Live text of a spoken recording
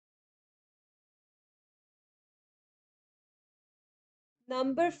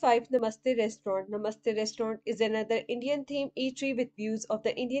Number 5, Namaste Restaurant. Namaste Restaurant is another Indian themed eatery with views of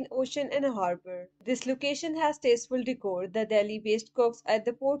the Indian Ocean and a harbor. This location has tasteful decor. The Delhi based cooks at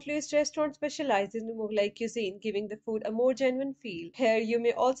the Port Louis restaurant specialize in Mughlai cuisine, giving the food a more genuine feel. Here, you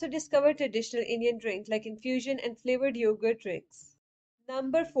may also discover traditional Indian drinks like infusion and flavored yogurt drinks.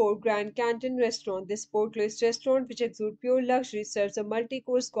 Number 4, Grand Canton Restaurant. This Port Louis restaurant, which exudes pure luxury, serves a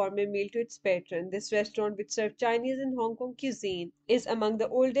multi-course gourmet meal to its patron. This restaurant, which serves Chinese and Hong Kong cuisine, is among the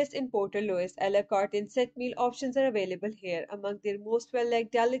oldest in Port Louis. A la carte and set meal options are available here. Among their most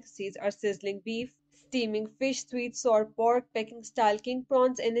well-liked delicacies are sizzling beef, steaming fish, sweet sour pork, Peking-style king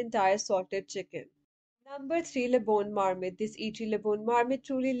prawns, and entire salted chicken. Number 3, Le Bon Marmite. This eatery Le Bon Marmite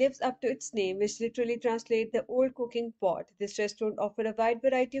truly lives up to its name, which literally translates the old cooking pot. This restaurant offers a wide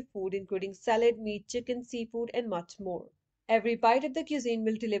variety of food, including salad, meat, chicken, seafood, and much more. Every bite of the cuisine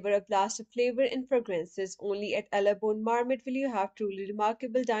will deliver a blast of flavor and fragrances. Only at Le Bon Marmite will you have truly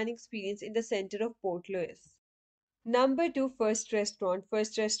remarkable dining experience in the center of Port Louis. Number 2, First Restaurant.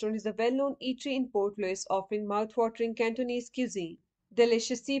 First Restaurant is a well-known eatery in Port Louis offering mouth-watering Cantonese cuisine.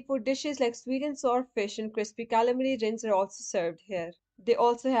 Delicious seafood dishes like sweet and sour fish and crispy calamari rings are also served here. They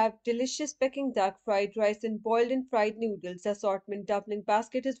also have delicious Peking duck, fried rice, and boiled and fried noodles. The assortment dumpling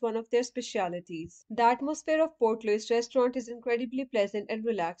basket is one of their specialities. The atmosphere of Port Louis restaurant is incredibly pleasant and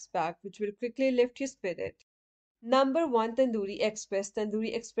relaxed packed, which will quickly lift your spirit. Number 1, Tandoori Express.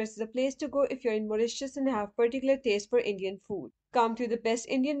 Tandoori Express is a place to go if you're in Mauritius and have particular taste for Indian food. Come to the best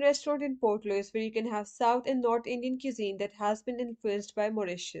Indian restaurant in Port Louis where you can have South and North Indian cuisine that has been influenced by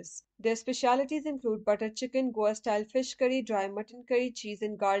Mauritius. Their specialties include butter chicken, Goa style fish curry, dry mutton curry, cheese,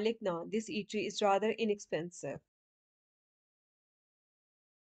 and garlic naan. This eatery is rather inexpensive.